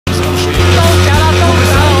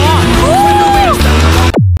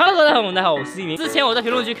们大家好，我是一鸣。之前我在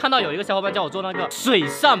评论区看到有一个小伙伴叫我做那个水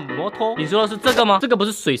上摩托，你说的是这个吗？这个不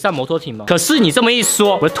是水上摩托艇吗？可是你这么一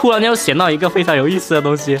说，我突然间又想到一个非常有意思的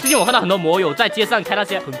东西。最近我看到很多摩友在街上开那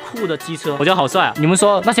些很酷的机车，我觉得好帅啊！你们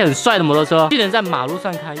说那些很帅的摩托车，既能在马路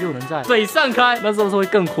上开，又能在水上开，那是不是会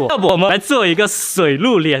更酷？要不我们来做一个水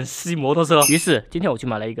陆两栖摩托车？于是今天我去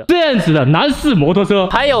买了一个这样子的男士摩托车，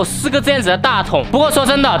还有4个这样子的大桶。不过说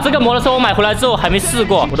真的，这个摩托车我买回来之后还没试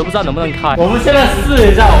过，我都不知道能不能开。我们现在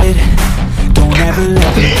试一下。 Never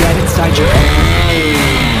let them get inside your head.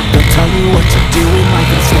 They'll tell you what to do in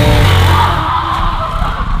life instead.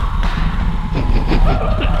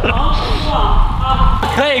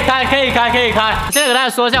 可以开，可以开，可以开。现在给大家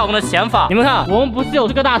说一下我们的想法。你们看，我们不是有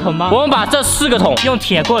这个大桶吗？我们把这4个桶用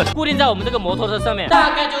铁棍固定在我们这个摩托车上面，大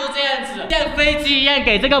概就是这样子，像飞机一样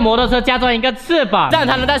给这个摩托车加装一个翅膀，让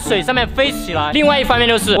它能在水上面飞起来。另外一方面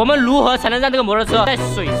就是我们如何才能让这个摩托车在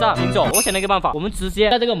水上行走？我想了一个办法，我们直接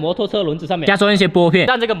在这个摩托车轮子上面加装一些拨片，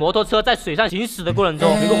让这个摩托车在水上行驶的过程中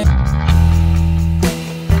能够。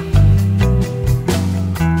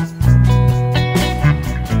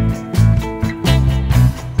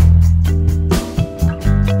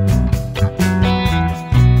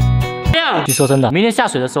 据说真的，明天下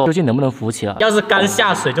水的时候究竟能不能浮起来？要是刚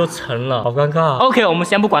下水就沉了，好尴尬啊。OK， 我们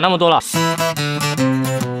先不管那么多了。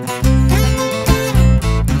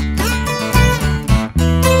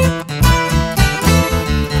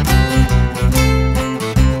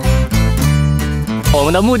我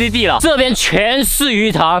们的目的地了，这边全是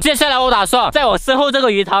鱼塘。接下来我打算在我身后这个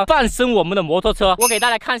鱼塘放生我们的摩托车。我给大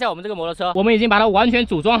家看一下我们这个摩托车，我们已经把它完全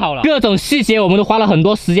组装好了，各种细节我们都花了很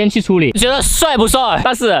多时间去处理。你觉得帅不帅？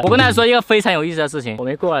但是我跟大家说一个非常有意思的事情，我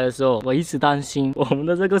没过来的时候，我一直担心我们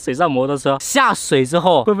的这个水上摩托车下水之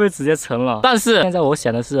后会不会直接沉了。但是现在我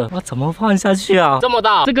想的是，我怎么放下去啊？这么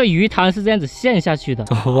大，这个鱼塘是这样子陷下去的，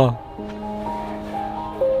怎么办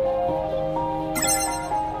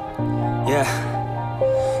Yeah.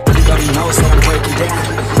 Everybody knows that I'm breaking down.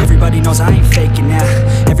 Everybody knows I ain't faking now.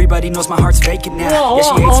 Everybody knows my heart's faking now. Yeah,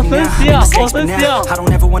 she hates me now. I'm escaping now. I don't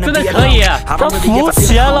ever wanna be alone. I don't really give a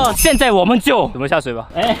feel. 了，现在我们就准备下水吧。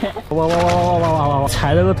哎，哇！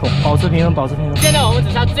踩了个桶，保持平衡，保持平衡。现在我们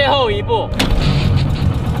只差最后一步。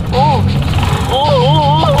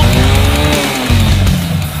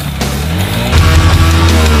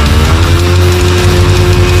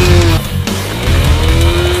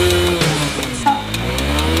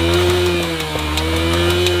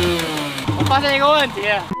发现一个问题。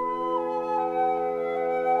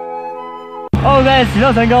OK， 启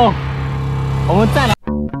动成功。我们再来。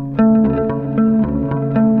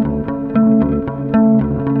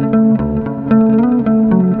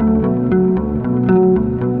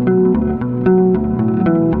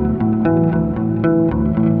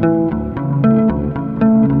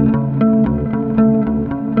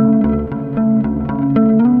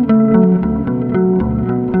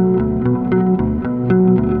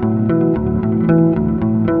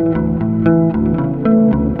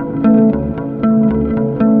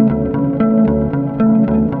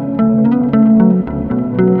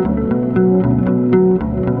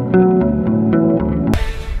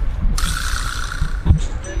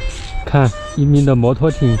看，一鸣的摩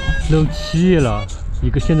托艇漏气了，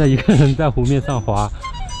现在一个人在湖面上滑。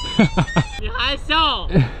你还笑？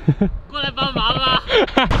过来帮忙吧。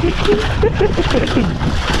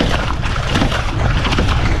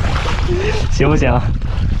行不行？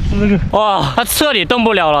哇，它彻底动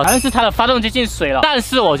不了了，好像是它的发动机进水了。但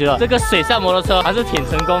是我觉得这个水上摩托车还是挺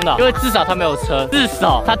成功的，因为至少它没有沉，至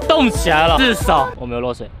少它动起来了，至少我没有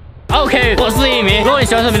落水。 OK， 我是一鸣。如果你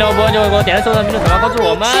喜欢视频的话，不忘就给我点赞、收藏、评论、转发、关注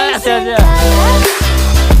我们，谢谢。